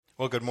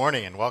Well, good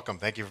morning and welcome.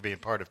 Thank you for being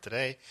part of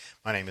today.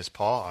 My name is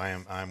Paul.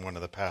 I'm one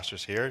of the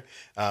pastors here.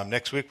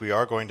 Next week we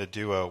are going to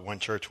do a one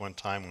church, one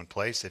time, one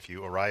place. If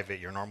you arrive at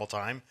your normal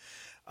time,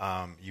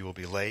 you will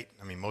be late.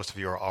 I mean, most of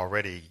you are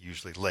already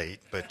usually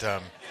late, but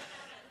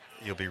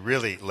you'll be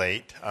really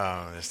late.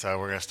 So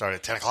we're going to start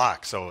at 10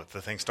 o'clock. So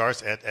the thing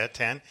starts at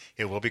 10.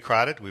 It will be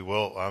crowded. We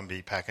will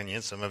be packing you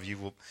in. Some of you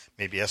will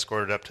maybe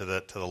escorted up to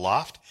the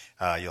loft.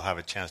 You'll have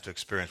a chance to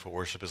experience what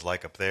worship is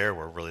like up there.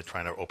 We're really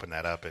trying to open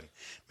that up and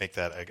make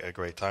that a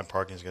great time.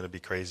 Parking is going to be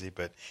crazy,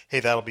 but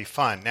hey, that'll be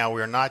fun. Now,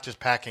 we're not just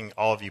packing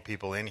all of you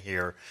people in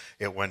here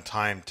at one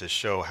time to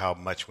show how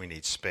much we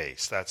need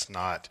space.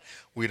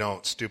 We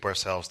don't stoop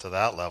ourselves to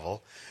that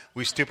level.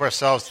 We stoop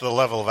ourselves to the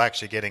level of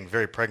actually getting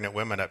very pregnant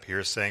women up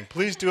here saying,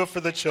 "Please do it for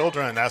the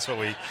children." That's what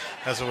we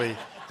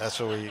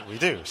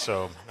do.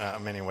 So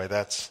anyway,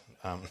 that's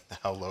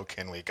how low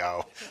can we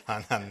go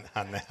on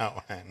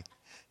that one.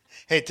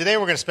 Hey, today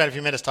we're going to spend a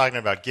few minutes talking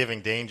about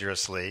giving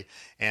dangerously.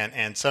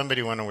 And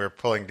somebody, when we were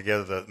pulling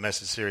together the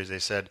message series, they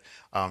said,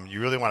 you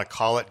really want to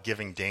call it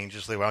giving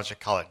dangerously? Why don't you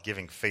call it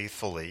giving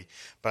faithfully?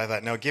 But I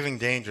thought, no, giving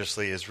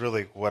dangerously is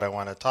really what I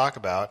want to talk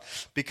about,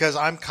 because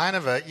I'm kind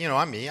of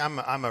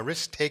I'm a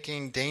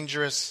risk-taking,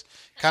 dangerous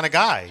kind of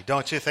guy.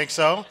 Don't you think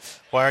so?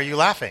 Why are you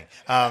laughing?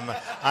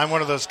 I'm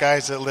one of those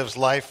guys that lives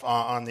life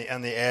on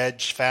the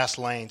edge, fast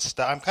lane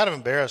stuff. I'm kind of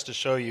embarrassed to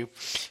show you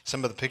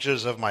some of the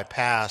pictures of my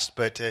past,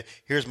 but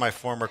here's my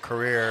former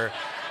career.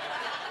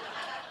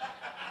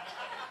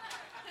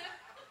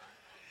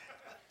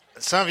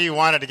 Some of you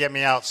wanted to get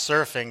me out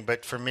surfing,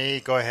 but for me,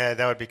 go ahead.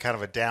 That would be kind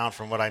of a down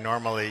from what I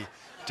normally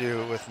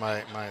do with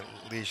my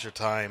leisure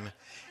time.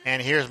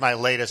 And here's my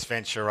latest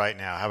venture right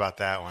now. How about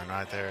that one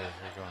right there?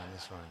 We're going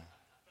this one.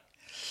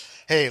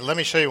 Hey, let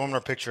me show you one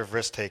more picture of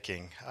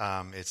risk-taking.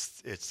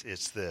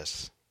 It's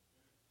this.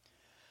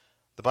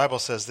 The Bible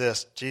says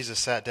this: Jesus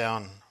sat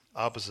down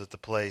opposite the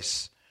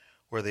place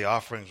where the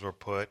offerings were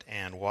put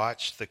and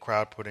watched the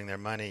crowd putting their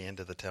money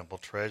into the temple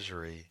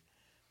treasury.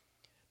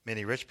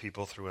 Many rich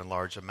people threw in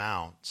large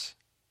amounts.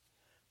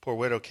 Poor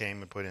widow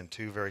came and put in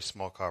 2 very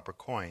small copper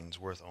coins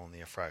worth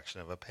only a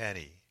fraction of a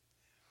penny.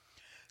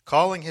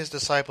 Calling his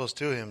disciples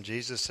to him,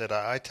 Jesus said,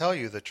 I tell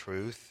you the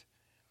truth.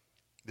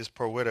 This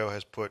poor widow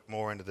has put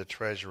more into the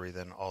treasury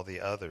than all the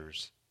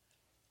others.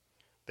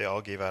 They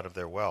all gave out of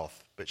their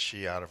wealth, but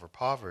she, out of her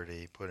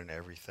poverty, put in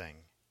everything,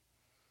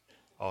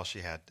 all she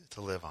had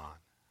to live on.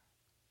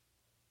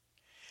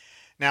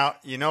 Now,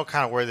 you know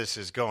kind of where this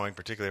is going,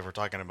 particularly if we're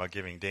talking about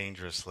giving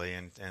dangerously.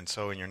 And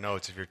so in your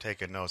notes, if you're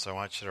taking notes, I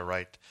want you to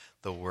write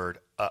the word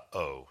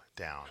uh-oh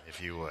down,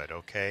 if you would,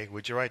 okay?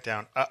 Would you write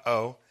down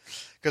uh-oh?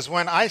 Because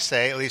when I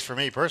say, at least for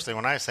me personally,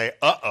 when I say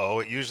uh-oh,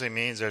 it usually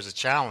means there's a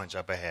challenge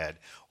up ahead,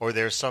 or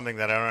there's something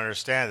that I don't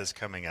understand that's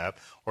coming up,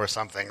 or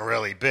something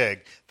really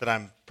big that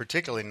I'm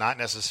particularly not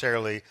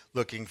necessarily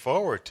looking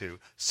forward to.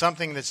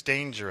 Something that's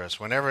dangerous.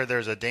 Whenever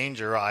there's a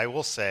danger, I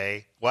will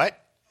say, what?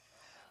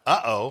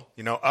 Uh-oh,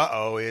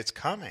 it's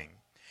coming.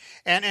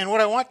 And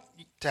what I want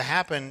to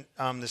happen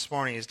this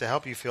morning is to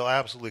help you feel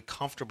absolutely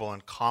comfortable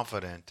and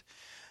confident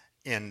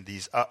in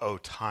these uh-oh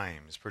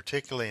times,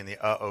 particularly in the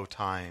uh-oh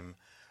time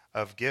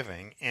of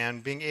giving,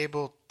 and being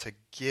able to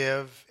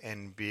give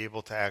and be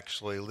able to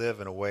actually live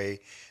in a way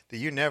that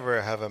you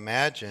never have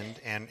imagined,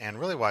 and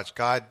really watch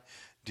God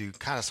do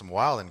kind of some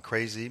wild and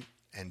crazy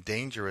and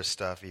dangerous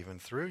stuff even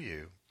through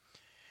you.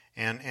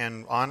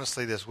 And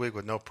honestly, this week,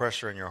 with no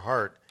pressure in your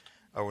heart,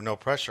 or no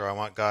pressure, I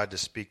want God to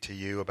speak to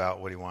you about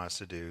what He wants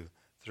to do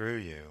through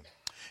you.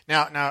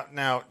 Now,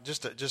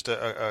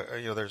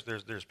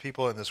 there's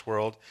people in this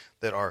world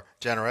that are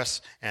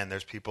generous, and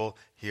there's people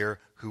here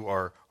who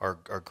are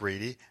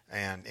greedy,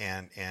 and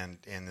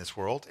in this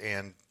world,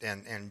 and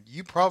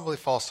you probably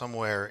fall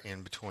somewhere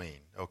in between.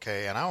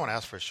 Okay, and I want to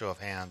ask for a show of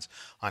hands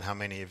on how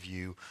many of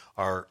you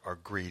are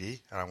greedy,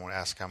 and I want to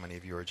ask how many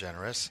of you are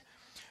generous,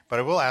 but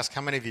I will ask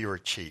how many of you are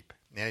cheap.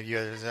 Any of you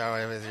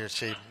are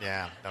cheap?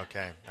 Yeah,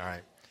 okay, all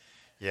right.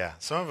 Yeah,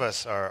 some of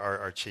us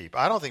are cheap.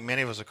 I don't think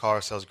many of us would call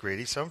ourselves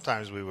greedy.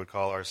 Sometimes we would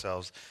call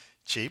ourselves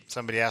cheap.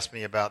 Somebody asked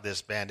me about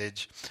this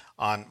bandage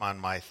on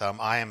my thumb.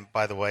 I am,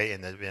 by the way,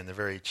 in the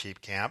very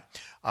cheap camp.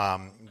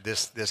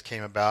 This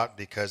came about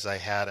because I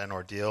had an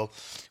ordeal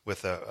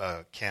with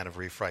a can of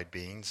refried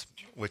beans,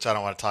 which I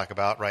don't want to talk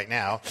about right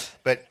now.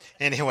 But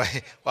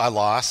anyway, I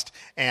lost,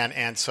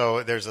 and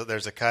so there's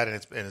a cut,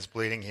 and it's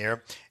bleeding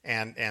here,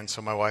 and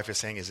so my wife is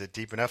saying, is it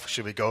deep enough?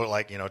 Should we go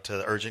to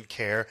the urgent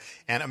care?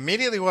 And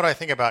immediately, what I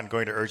think about in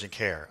going to urgent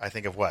care, I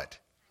think of what?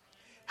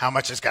 How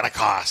much it's going to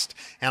cost.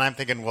 And I'm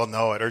thinking, well,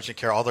 no, at urgent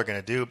care, all they're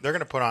going to do, they're going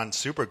to put on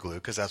super glue,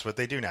 because that's what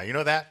they do now. You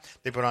know that?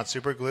 They put on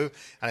super glue.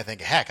 And I think,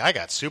 heck, I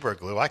got super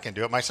glue. I can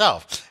do it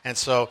myself. And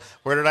so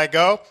where did I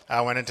go? I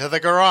went into the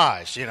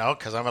garage,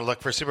 because I'm going to look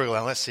for super glue.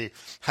 And let's see,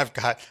 I've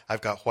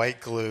got white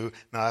glue.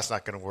 No, that's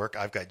not going to work.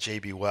 I've got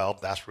JB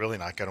Weld. That's really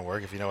not going to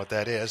work, if you know what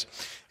that is.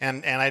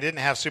 And I didn't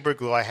have super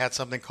glue. I had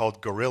something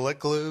called Gorilla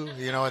Glue.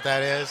 You know what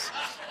that is?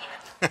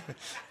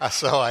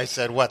 So I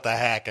said, what the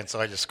heck? And so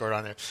I just scored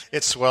on there.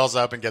 It swells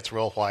up and gets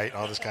real white,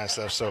 all this kind of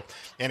stuff. So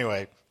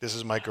anyway, this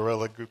is my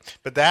gorilla group.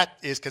 But that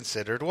is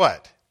considered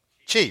what?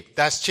 Cheap.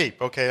 That's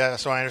cheap. Okay,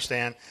 that's so I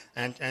understand.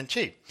 And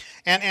cheap.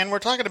 And we're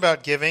talking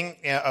about giving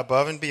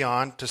above and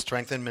beyond to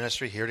strengthen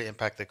ministry here to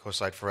impact the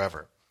Coastside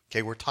forever.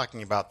 Okay, we're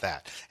talking about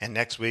that. And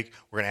next week,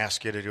 we're going to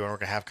ask you to do, and we're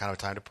going to have kind of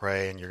time to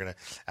pray, and you're going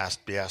to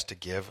be asked to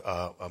give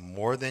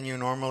more than you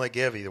normally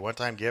give, either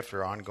one-time gift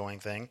or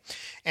ongoing thing.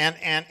 And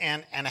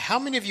how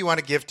many of you want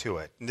to give to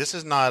it? And this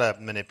is not a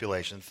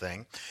manipulation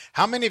thing.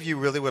 How many of you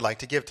really would like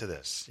to give to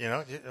this? You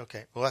know,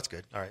 okay, well, that's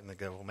good. All right, and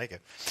we'll make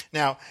it.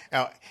 Now,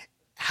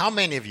 how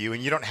many of you,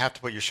 and you don't have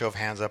to put your show of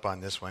hands up on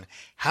this one,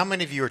 how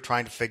many of you are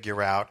trying to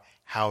figure out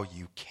how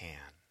you can?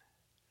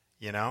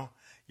 You know,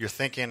 you're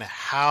thinking,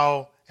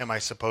 how am I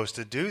supposed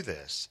to do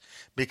this?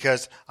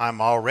 Because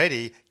I'm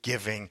already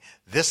giving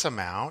this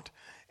amount,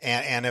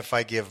 and if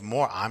I give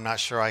more, I'm not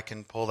sure I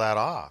can pull that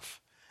off.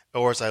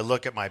 Or as I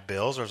look at my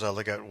bills, or as I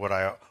look at what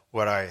I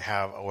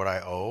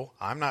owe,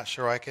 I'm not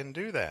sure I can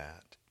do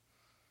that.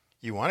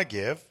 You want to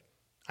give?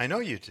 I know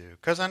you do,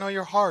 because I know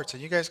your hearts,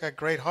 and you guys got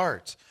great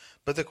hearts.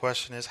 But the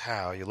question is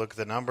how. You look at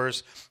the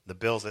numbers, the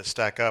bills that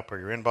stack up, or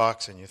your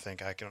inbox, and you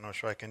think, I'm not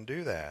sure I can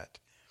do that.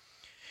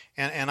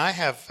 And I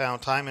have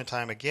found time and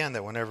time again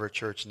that whenever a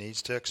church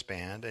needs to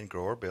expand and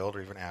grow or build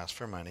or even ask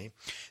for money,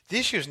 the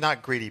issue is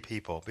not greedy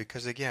people,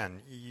 because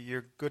again,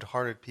 you're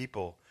good-hearted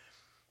people.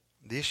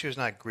 The issue is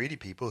not greedy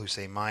people who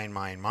say mine,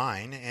 mine,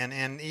 mine,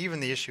 and even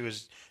the issue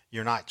is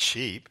you're not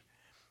cheap.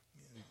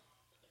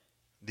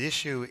 The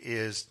issue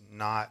is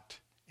not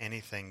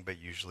anything but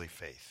usually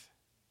faith.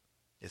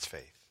 It's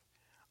faith.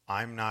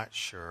 I'm not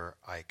sure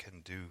I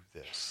can do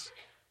this.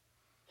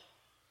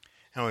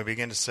 And we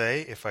begin to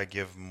say, if I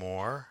give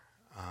more,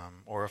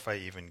 or if I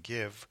even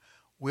give,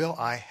 will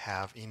I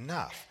have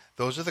enough?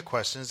 Those are the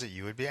questions that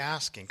you would be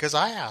asking, because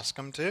I ask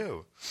them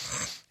too.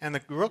 And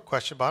the real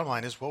question, bottom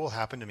line, is what will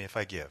happen to me if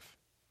I give?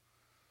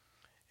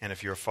 And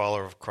if you're a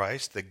follower of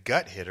Christ, the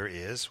gut hitter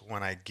is,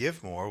 when I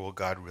give more, will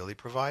God really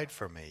provide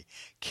for me?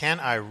 Can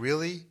I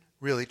really,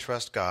 really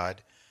trust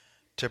God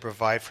to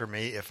provide for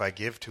me if I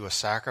give to a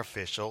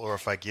sacrificial or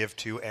if I give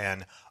to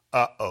an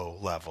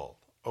level?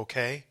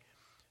 Okay?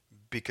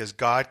 Because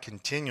God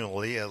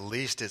continually, at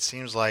least it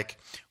seems like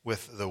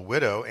with the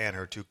widow and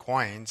her 2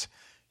 coins,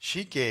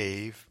 she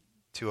gave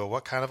to a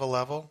what kind of a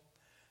level?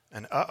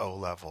 An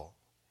level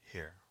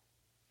here.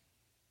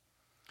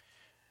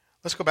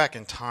 Let's go back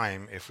in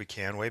time, if we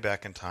can, way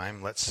back in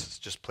time. Let's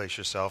just place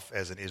yourself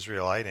as an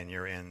Israelite, and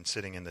you're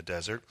sitting in the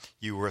desert.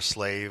 You were a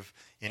slave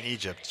in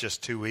Egypt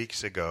just 2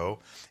 weeks ago,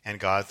 and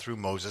God, through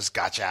Moses,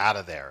 got you out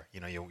of there. You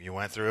know, you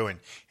went through,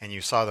 and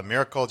you saw the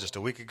miracle just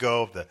a week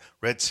ago of the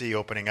Red Sea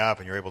opening up,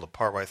 and you're able to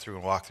part right through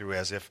and walk through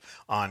as if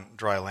on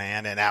dry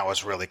land, and that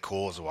was really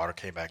cool as the water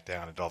came back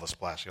down and all the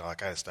splashing, all that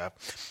kind of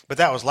stuff. But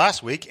that was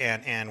last week,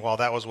 and while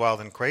that was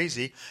wild and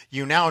crazy,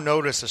 you now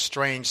notice a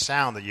strange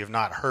sound that you've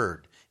not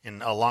heard in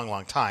a long,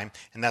 long time,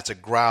 and that's a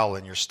growl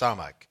in your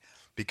stomach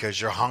because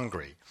you're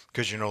hungry,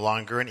 because you're no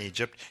longer in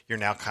Egypt. You're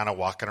now kind of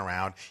walking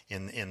around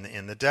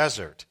in the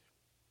desert.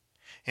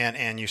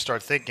 And you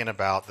start thinking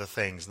about the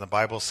things. And the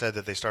Bible said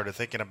that they started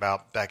thinking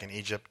about, back in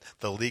Egypt,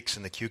 the leeks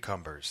and the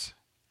cucumbers.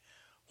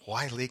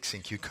 Why leeks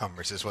and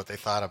cucumbers is what they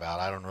thought about.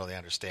 I don't really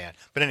understand.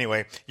 But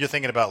anyway, you're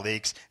thinking about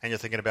leeks and you're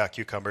thinking about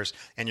cucumbers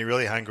and you're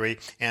really hungry.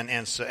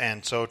 And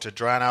so to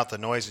drown out the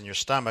noise in your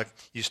stomach,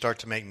 you start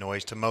to make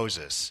noise to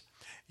Moses.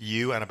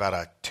 You and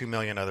about 2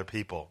 million other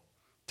people,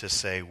 to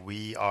say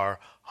we are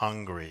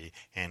hungry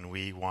and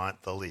we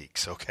want the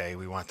leeks, okay?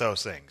 We want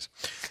those things.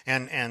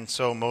 And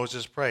so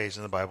Moses prays,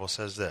 and the Bible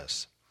says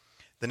this.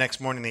 The next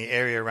morning, the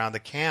area around the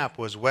camp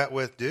was wet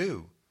with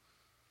dew.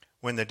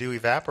 When the dew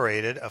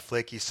evaporated, a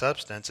flaky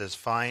substance as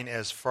fine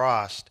as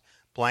frost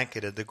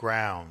blanketed the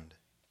ground.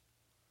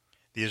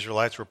 The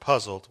Israelites were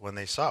puzzled when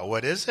they saw it.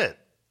 What is it?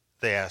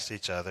 They asked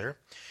each other.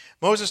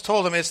 Moses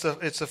told them, it's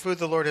the food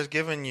the Lord has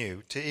given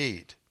you to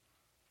eat.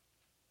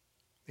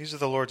 These are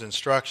the Lord's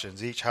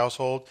instructions. Each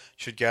household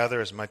should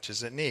gather as much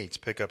as it needs.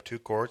 Pick up 2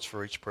 quarts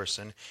for each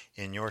person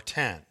in your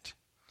tent.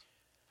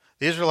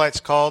 The Israelites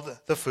called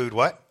the food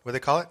what? What do they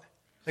call it?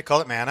 They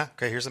call it manna.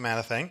 Okay, here's the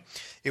manna thing.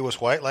 It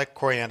was white like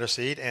coriander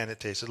seed, and it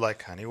tasted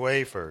like honey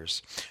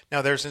wafers.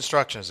 Now, there's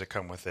instructions that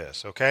come with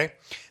this, okay?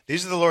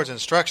 These are the Lord's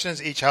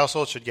instructions. Each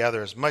household should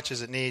gather as much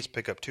as it needs.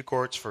 Pick up 2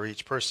 quarts for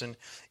each person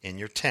in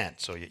your tent.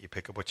 So you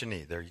pick up what you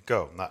need. There you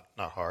go. Not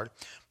hard.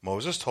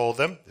 Moses told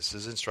them, this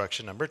is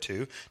instruction number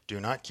 2, do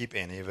not keep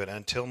any of it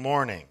until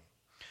morning.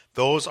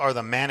 Those are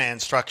the manna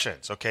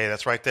instructions. Okay,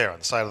 that's right there on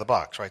the side of the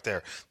box, right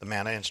there. The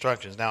manna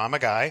instructions. Now, I'm a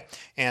guy,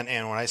 and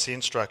when I see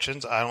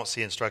instructions, I don't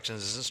see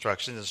instructions as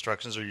instructions.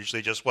 Instructions are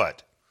usually just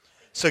what?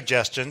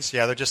 suggestions.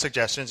 Yeah, they're just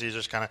suggestions. These are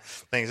just kind of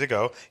things that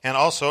go. And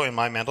also in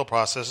my mental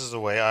processes, the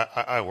way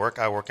I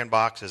work in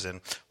boxes.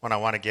 And when I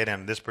want to get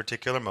in this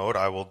particular mode,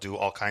 I will do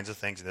all kinds of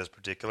things in this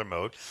particular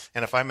mode.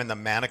 And if I'm in the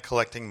manna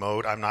collecting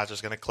mode, I'm not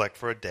just going to collect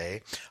for a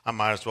day. I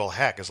might as well,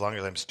 heck, as long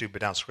as I'm stupid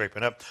down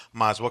scraping up, I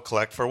might as well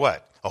collect for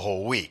what? A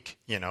whole week,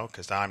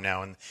 because I'm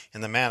now in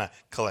the manna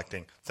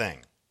collecting thing.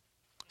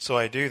 So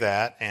I do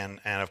that, and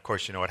of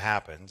course, you know what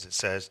happens. It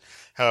says,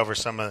 however,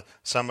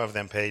 some of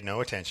them paid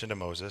no attention to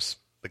Moses,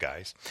 the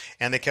guys,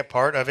 and they kept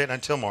part of it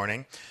until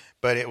morning,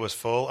 but it was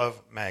full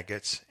of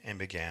maggots and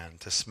began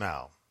to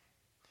smell.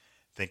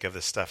 Think of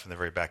the stuff in the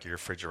very back of your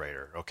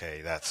refrigerator. Okay,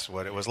 that's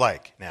what it was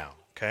like now,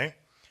 okay?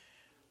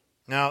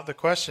 Now, the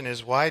question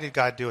is, why did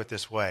God do it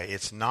this way?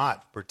 It's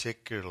not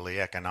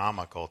particularly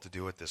economical to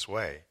do it this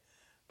way,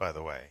 by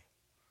the way.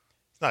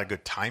 It's not a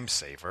good time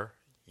saver.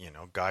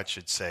 God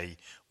should say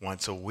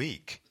once a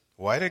week.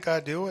 Why did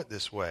God do it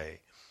this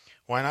way?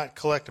 Why not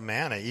collect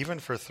manna even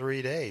for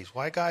 3 days?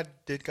 Why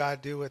did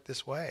God do it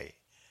this way?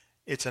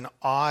 It's an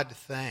odd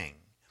thing.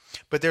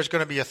 But there's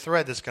going to be a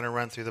thread that's going to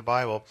run through the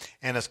Bible,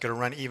 and it's going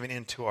to run even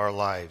into our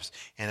lives.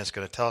 And it's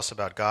going to tell us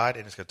about God,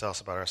 and it's going to tell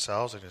us about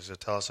ourselves, and it's going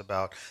to tell us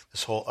about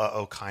this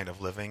whole kind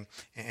of living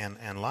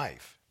and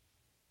life.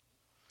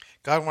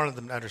 God wanted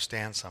them to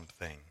understand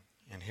something,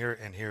 and here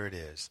it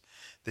is,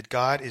 that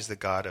God is the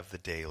God of the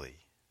daily.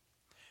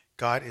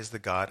 God is the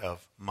God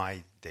of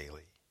my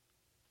daily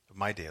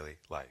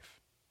life.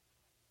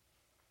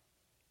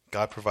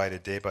 God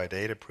provided day by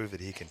day to prove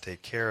that he can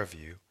take care of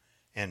you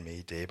and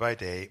me day by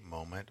day,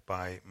 moment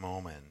by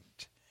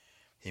moment.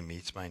 He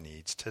meets my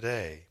needs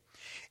today.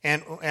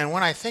 And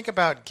when I think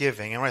about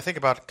giving, and when I think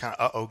about kind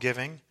of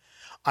giving,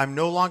 I'm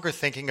no longer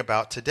thinking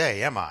about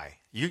today, am I?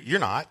 You're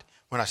not.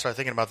 When I start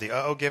thinking about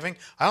the giving,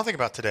 I don't think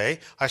about today.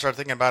 I start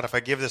thinking about if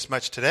I give this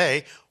much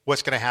today,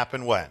 what's going to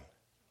happen when?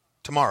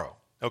 Tomorrow.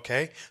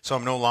 Okay? So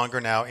I'm no longer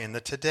now in the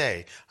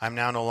today. I'm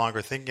now no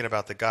longer thinking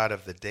about the God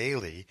of the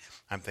daily.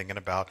 I'm thinking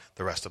about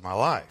the rest of my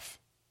life.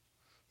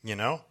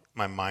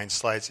 My mind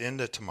slides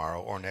into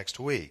tomorrow or next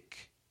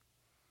week.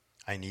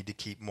 I need to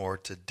keep more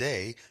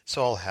today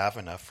so I'll have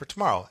enough for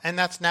tomorrow. And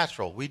that's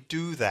natural. We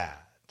do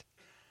that.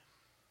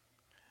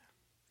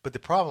 But the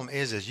problem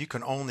is you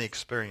can only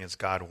experience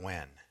God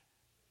when?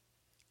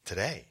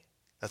 Today.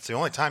 That's the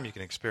only time you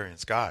can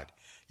experience God.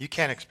 You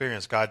can't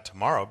experience God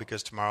tomorrow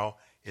because tomorrow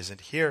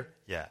isn't here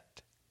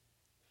yet.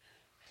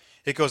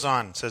 It goes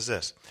on, it says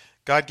this,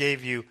 God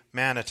gave you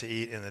manna to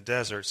eat in the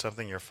desert,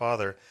 something your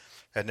father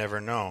had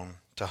never known,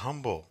 to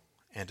humble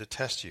and to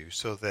test you,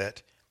 so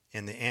that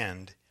in the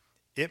end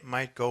it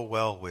might go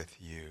well with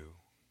you.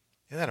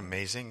 Isn't that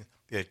amazing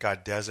that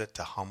God does it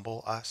to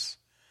humble us?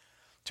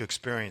 To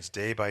experience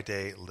day by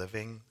day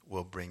living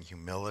will bring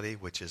humility,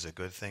 which is a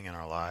good thing in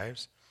our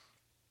lives.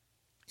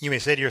 You may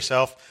say to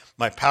yourself,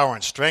 my power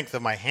and strength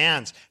of my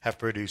hands have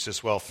produced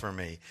this wealth for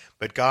me.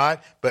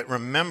 But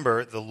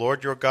remember the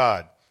Lord your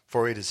God,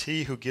 for it is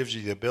he who gives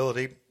you the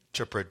ability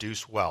to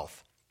produce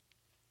wealth.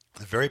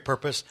 The very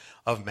purpose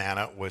of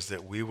manna was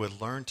that we would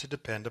learn to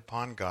depend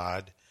upon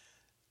God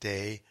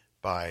day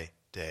by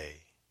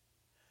day,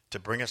 to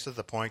bring us to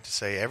the point to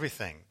say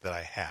everything that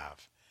I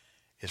have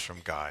is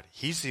from God.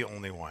 He's the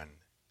only one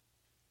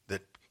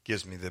that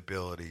gives me the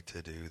ability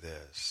to do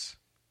this.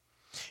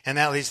 And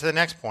that leads to the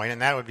next point,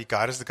 and that would be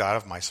God is the God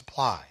of my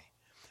supply.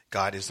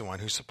 God is the one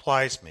who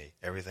supplies me.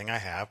 Everything I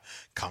have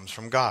comes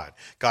from God.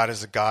 God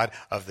is the God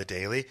of the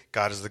daily.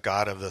 God is the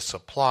God of the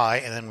supply.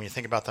 And then when you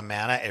think about the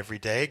manna every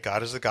day,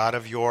 God is the God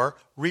of your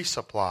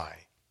resupply.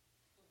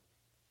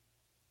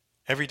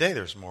 Every day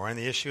there's more, and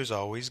the issue is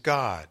always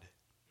God.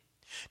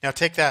 Now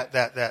take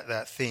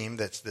that theme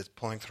that's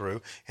pulling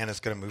through, and it's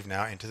going to move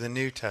now into the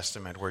New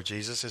Testament, where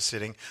Jesus is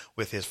sitting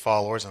with his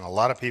followers and a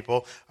lot of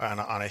people on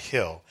a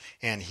hill,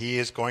 and he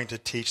is going to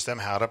teach them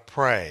how to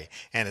pray.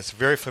 And it's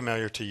very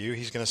familiar to you.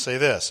 He's going to say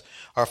this,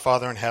 Our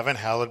Father in heaven,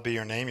 hallowed be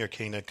your name, your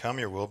kingdom come,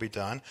 your will be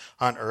done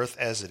on earth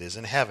as it is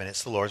in heaven.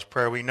 It's the Lord's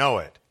Prayer. We know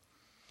it.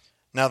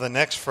 Now the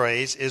next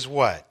phrase is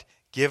what?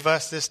 Give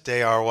us this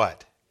day our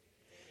what?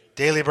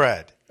 Daily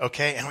bread.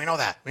 Okay, and we know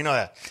that.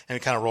 And we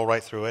kind of roll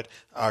right through it.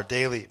 Our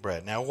daily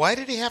bread. Now, why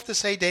did he have to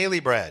say daily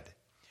bread?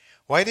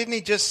 Why didn't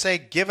he just say,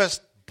 give us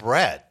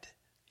bread?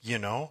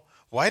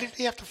 Why did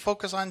he have to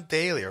focus on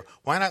daily? Or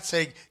why not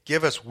say,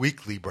 give us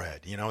weekly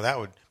bread? That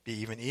would be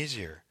even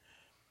easier.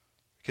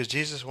 Because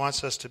Jesus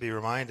wants us to be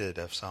reminded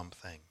of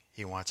something.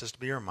 He wants us to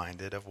be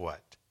reminded of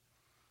what?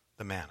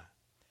 The manna.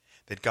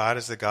 That God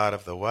is the God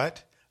of the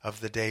what?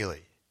 Of the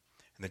daily.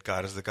 And that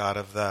God is the God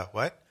of the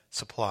what?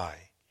 Supply.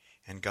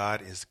 And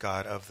God is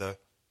God of the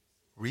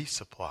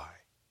resupply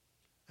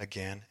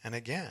again and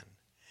again.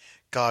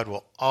 God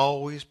will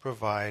always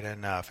provide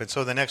enough. And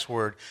so the next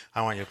word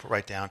I want you to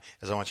write down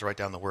is I want you to write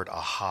down the word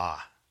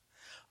aha.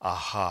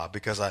 Aha.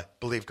 Because I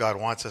believe God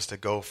wants us to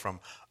go from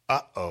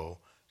uh-oh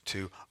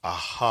to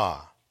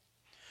aha.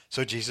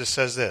 So Jesus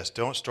says this,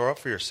 don't store up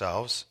for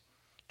yourselves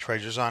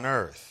treasures on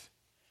earth,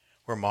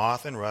 where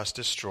moth and rust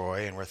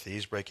destroy and where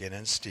thieves break in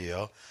and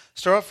steal.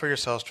 Store up for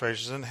yourselves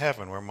treasures in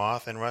heaven, where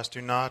moth and rust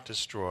do not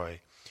destroy,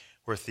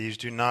 where thieves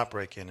do not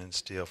break in and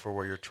steal. For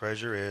where your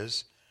treasure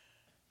is,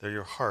 there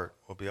your heart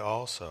will be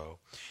also.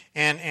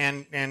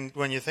 And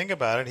when you think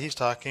about it, he's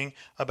talking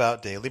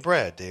about daily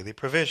bread, daily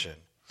provision.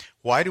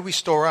 Why do we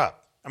store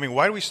up? I mean,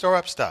 why do we store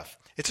up stuff?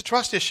 It's a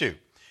trust issue.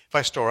 If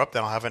I store up,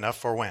 then I'll have enough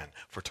for when?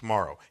 For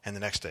tomorrow, and the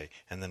next day,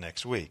 and the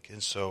next week.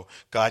 And so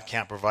God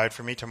can't provide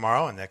for me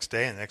tomorrow, and next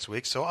day, and next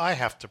week, so I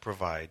have to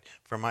provide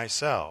for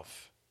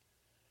myself.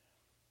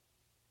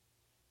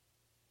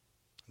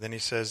 Then he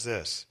says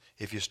this,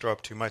 if you store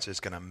up too much,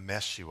 it's going to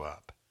mess you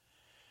up.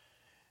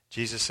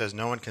 Jesus says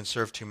no one can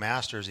serve two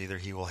masters. Either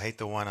he will hate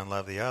the one and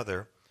love the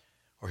other,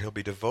 or he'll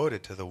be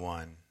devoted to the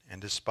one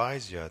and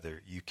despise the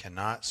other. You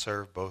cannot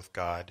serve both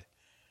God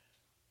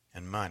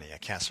and money. I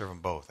can't serve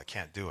them both. I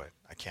can't do it.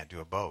 I can't do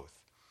it both.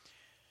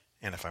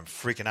 And if I'm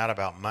freaking out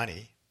about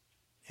money,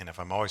 and if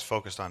I'm always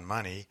focused on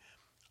money,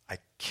 I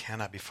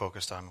cannot be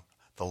focused on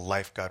the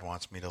life God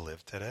wants me to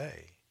live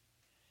today.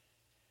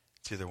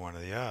 It's either one or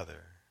the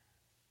other.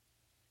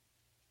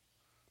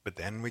 But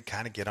then we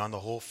kind of get on the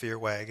whole fear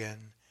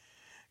wagon.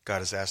 God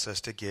has asked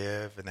us to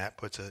give, and that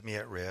puts me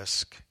at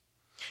risk.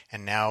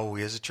 And now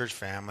we as a church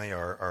family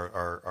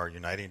are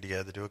uniting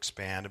together to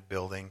expand a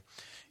building.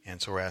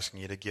 And so we're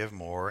asking you to give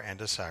more and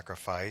to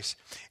sacrifice.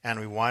 And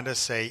we want to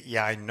say,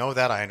 yeah, I know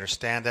that. I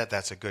understand that.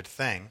 That's a good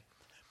thing.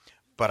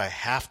 But I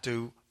have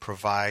to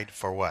provide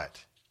for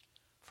what?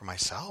 For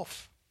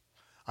myself.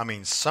 I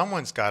mean,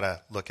 someone's got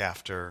to look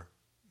after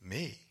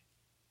me.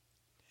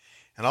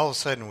 And all of a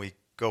sudden we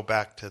go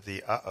back to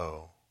the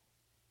uh-oh.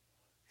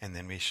 And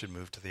then we should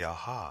move to the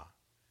aha.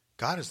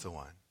 God is the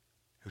one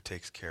who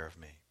takes care of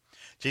me.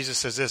 Jesus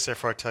says this,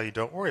 therefore I tell you,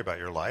 don't worry about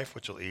your life,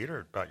 what you'll eat, or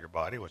about your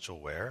body, what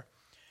you'll wear.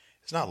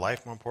 Is not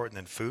life more important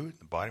than food,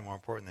 the body more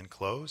important than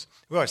clothes?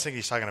 We always think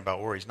he's talking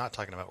about worry. He's not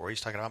talking about worry.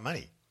 He's talking about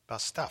money,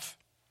 about stuff,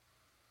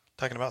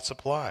 talking about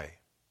supply.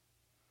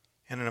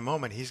 And in a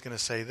moment, he's going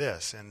to say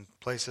this and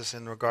place this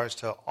in regards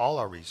to all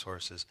our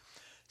resources.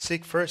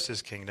 Seek first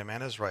his kingdom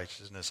and his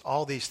righteousness.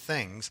 All these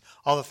things,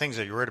 all the things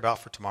that you're worried about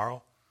for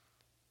tomorrow,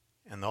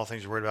 and all the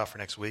things you're worried about for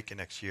next week and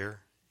next year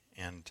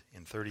and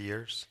in 30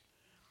 years,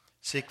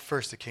 seek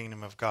first the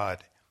kingdom of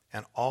God,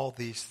 and all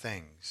these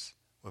things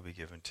will be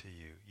given to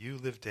you. You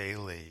live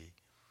daily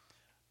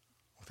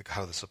with the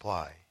God of the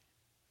supply,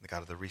 the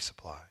God of the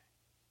resupply.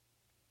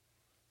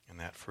 And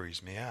that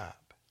frees me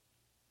up.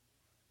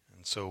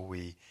 And so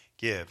we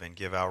give, and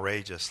give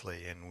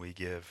outrageously, and we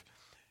give,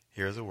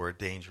 here's the word,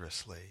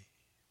 dangerously.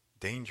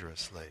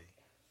 Dangerously.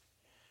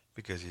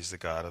 Because he's the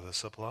God of the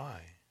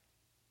supply.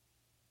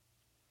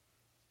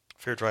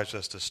 Fear drives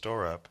us to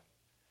store up.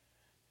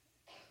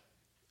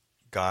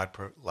 God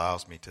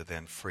allows me to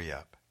then free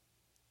up.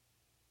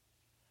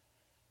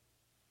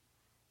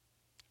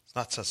 It's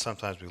not that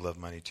sometimes we love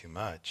money too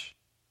much.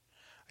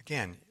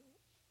 Again,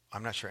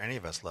 I'm not sure any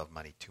of us love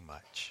money too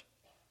much.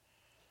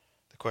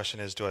 The question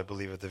is, do I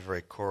believe at the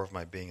very core of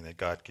my being that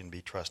God can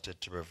be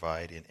trusted to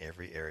provide in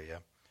every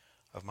area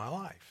of my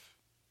life?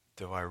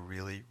 Do I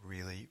really,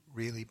 really,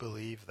 really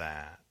believe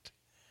that?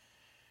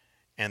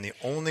 And the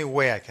only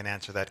way I can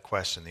answer that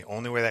question, the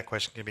only way that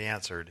question can be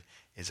answered,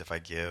 is if I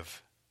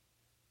give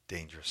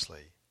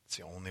dangerously. It's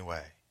the only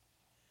way.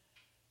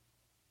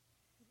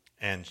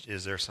 And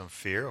is there some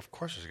fear? Of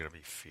course there's going to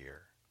be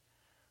fear.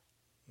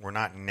 We're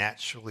not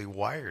naturally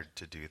wired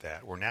to do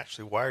that. We're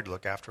naturally wired to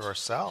look after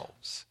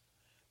ourselves.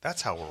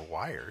 That's how we're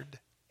wired.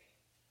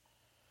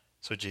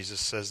 So Jesus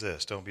says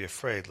this, don't be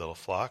afraid, little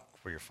flock,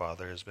 for your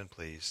Father has been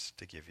pleased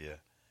to give you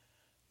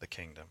the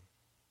kingdom.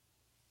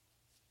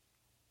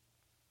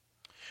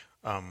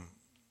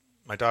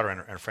 My daughter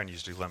and her friend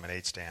used to do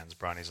lemonade stands,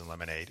 brownies and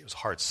lemonade. It was a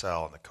hard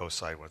sell on the coast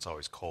side when it's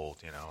always cold,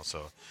 you know.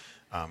 So,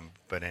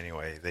 but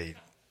anyway,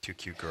 two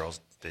cute girls,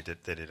 they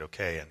did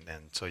okay.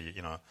 And so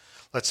you know,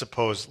 let's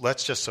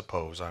just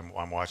suppose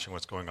I'm watching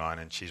what's going on,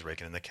 and she's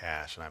raking in the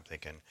cash, and I'm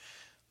thinking,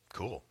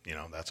 cool, you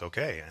know, that's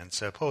okay. And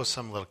suppose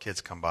some little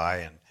kids come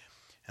by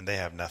and they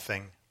have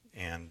nothing,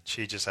 and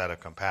she just out of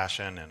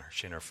compassion, and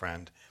she and her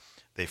friend,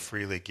 they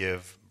freely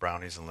give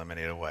brownies and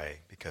lemonade away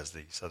because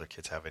these other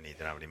kids have a need. They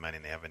don't have any money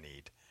and they have a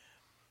need.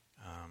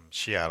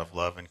 She, out of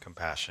love and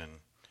compassion,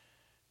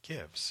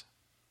 gives.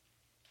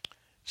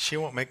 She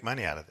won't make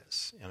money out of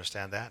this. You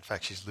understand that? In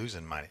fact, she's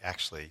losing money.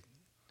 Actually,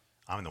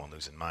 I'm the one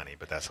losing money,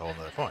 but that's a whole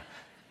other point.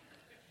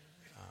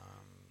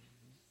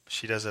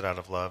 She does it out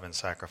of love and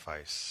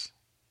sacrifice.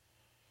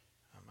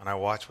 And I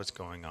watch what's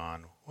going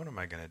on. What am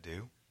I going to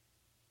do?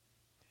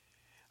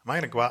 Am I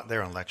going to go out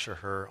there and lecture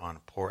her on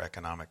a poor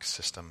economic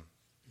system,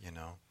 you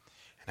know,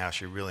 and how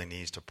she really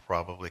needs to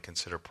probably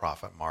consider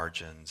profit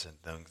margins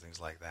and things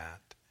like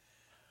that?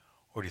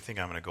 Or do you think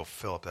I'm going to go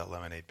fill up that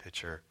lemonade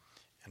pitcher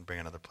and bring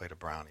another plate of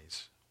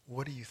brownies?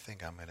 What do you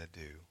think I'm going to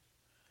do?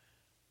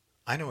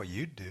 I know what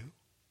you'd do.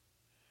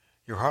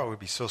 Your heart would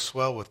be so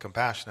swelled with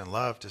compassion and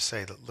love to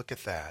say that, look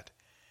at that.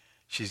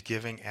 She's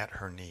giving at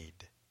her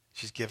need.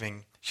 She's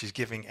giving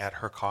at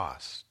her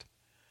cost.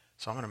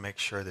 So I'm going to make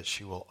sure that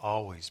she will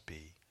always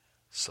be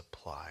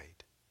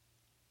supplied.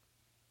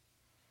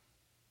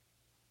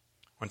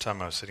 One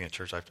time I was sitting in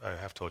church, I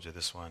have told you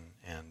this one,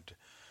 and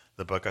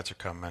the bug guts are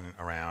coming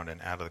around,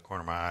 and out of the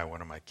corner of my eye,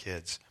 one of my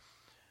kids,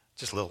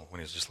 just little, when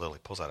he was just little, he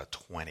pulls out a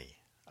 20.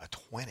 A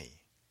 20.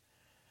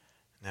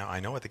 Now, I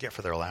know what they get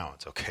for their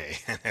allowance, okay?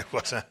 it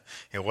wasn't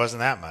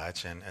that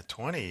much, and a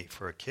 20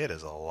 for a kid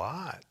is a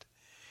lot.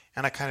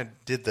 And I kind of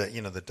did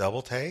the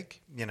double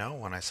take,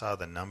 when I saw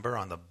the number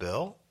on the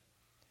bill.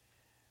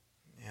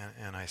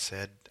 And I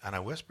said, and I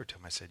whispered to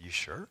him, I said, "You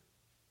sure?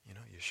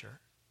 You sure?"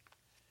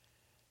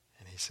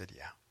 And he said,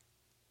 "Yeah."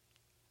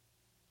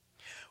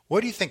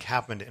 What do you think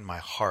happened in my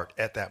heart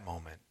at that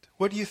moment?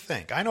 What do you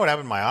think? I know what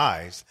happened in my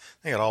eyes.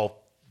 They got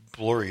all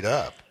blurred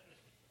up.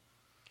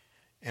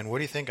 And what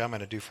do you think I'm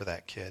going to do for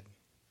that kid?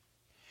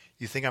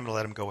 You think I'm going to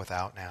let him go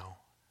without now?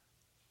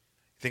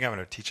 You think I'm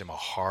going to teach him a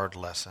hard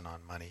lesson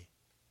on money?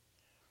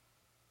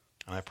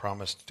 And I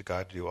promised to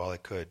God to do all I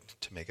could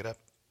to make it up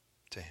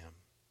to him.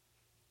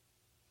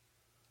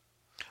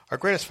 Our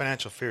greatest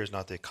financial fear is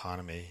not the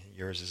economy.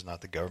 Yours is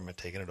not the government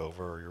taking it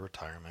over or your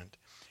retirement.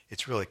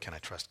 It's really, can I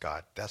trust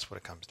God? That's what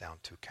it comes down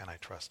to. Can I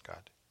trust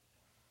God?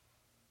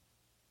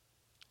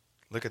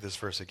 Look at this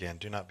verse again.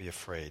 Do not be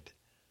afraid,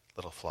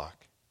 little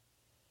flock,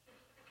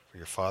 for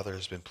your Father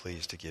has been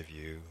pleased to give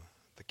you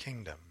the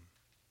kingdom.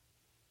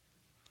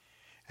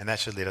 And that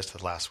should lead us to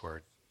the last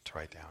word to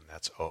write down.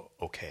 That's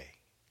okay.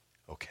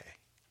 Okay.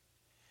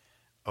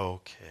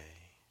 Okay.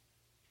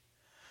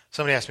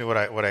 Somebody asked me what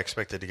I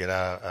expected to get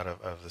out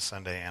of the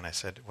Sunday, and I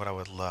said what I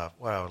would love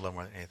more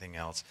than anything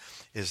else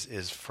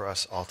is for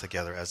us all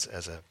together as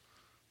a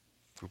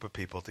group of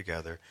people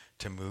together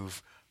to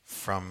move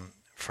from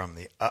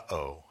the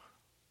uh-oh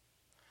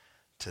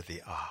to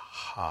the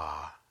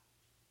aha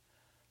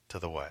to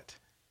the what?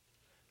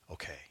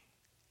 Okay.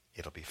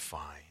 It'll be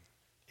fine.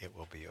 It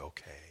will be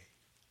okay.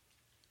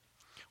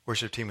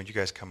 Worship team, would you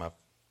guys come up,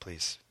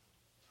 please?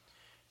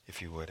 If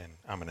you would, and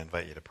I'm going to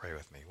invite you to pray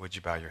with me. Would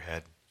you bow your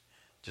head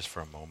just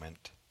for a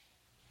moment?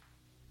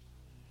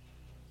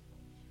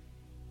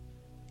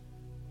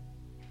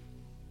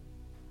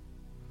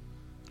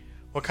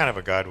 What kind of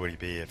a God would he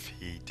be if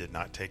he did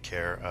not take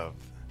care of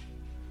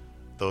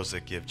those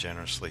that give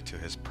generously to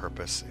his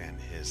purpose and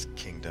his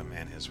kingdom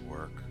and his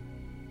work?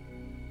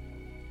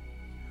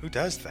 Who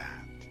does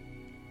that?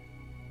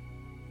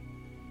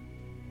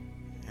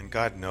 And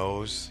God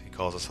knows, he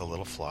calls us a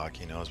little flock.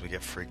 He knows we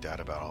get freaked out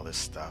about all this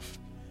stuff.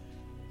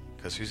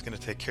 Because who's going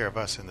to take care of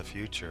us in the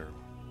future?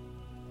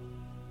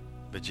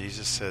 But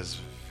Jesus says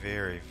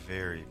very,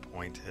 very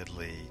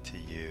pointedly to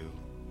you,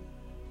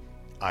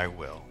 I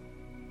will.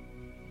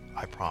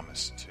 I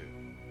promise to.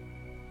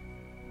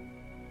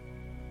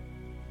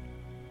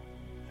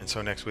 And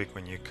so next week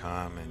when you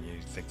come and you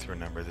think through a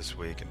number this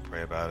week and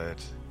pray about it,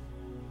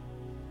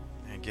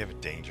 and give it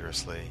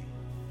dangerously,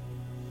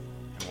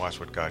 and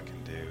watch what God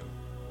can do.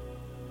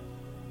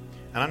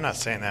 And I'm not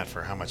saying that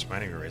for how much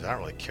money we raise. I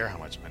don't really care how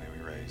much money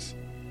we raise.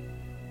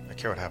 I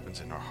care what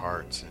happens in our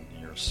hearts and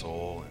in your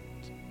soul,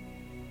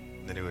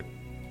 and then it would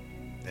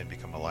then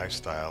become a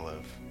lifestyle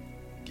of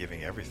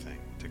giving everything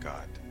to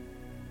God.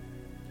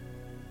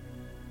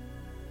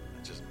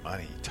 Not just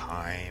money,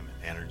 time,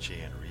 and energy,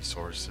 and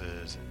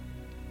resources,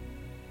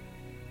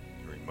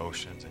 and your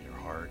emotions and your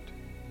heart,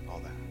 all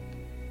that.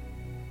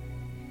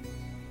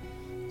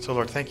 So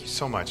Lord, thank you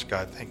so much,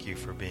 God. Thank you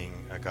for being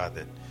a God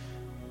that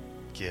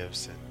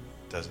gives and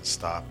doesn't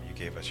stop. You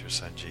gave us your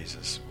Son,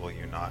 Jesus. Will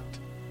you not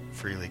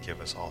freely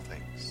give us all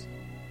things?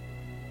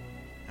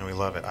 And we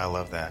love it. I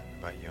love that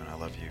about you, and I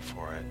love you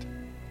for it.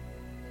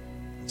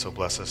 And so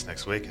bless us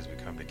next week as we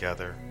come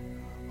together.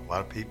 A lot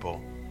of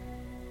people,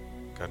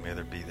 God, may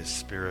there be this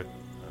spirit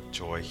of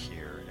joy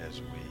here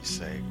as we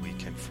say we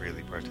can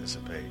freely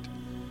participate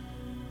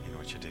in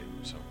what you do.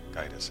 So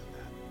guide us in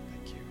that.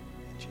 Thank you.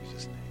 In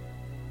Jesus' name.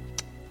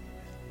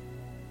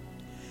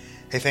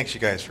 Hey, thanks you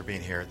guys for being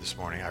here this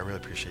morning. I really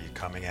appreciate you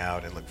coming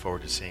out and look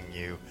forward to seeing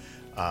you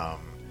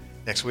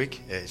next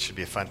week. It should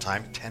be a fun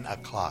time, 10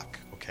 o'clock,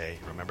 okay?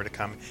 Remember to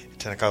come at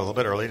 10 o'clock a little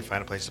bit early to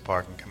find a place to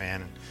park and come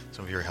in. And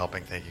some of you are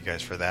helping. Thank you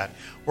guys for that.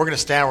 We're going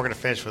to stand. We're going to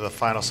finish with a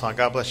final song.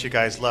 God bless you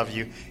guys. Love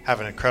you. Have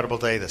an incredible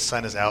day. The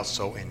sun is out,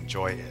 so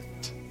enjoy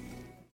it.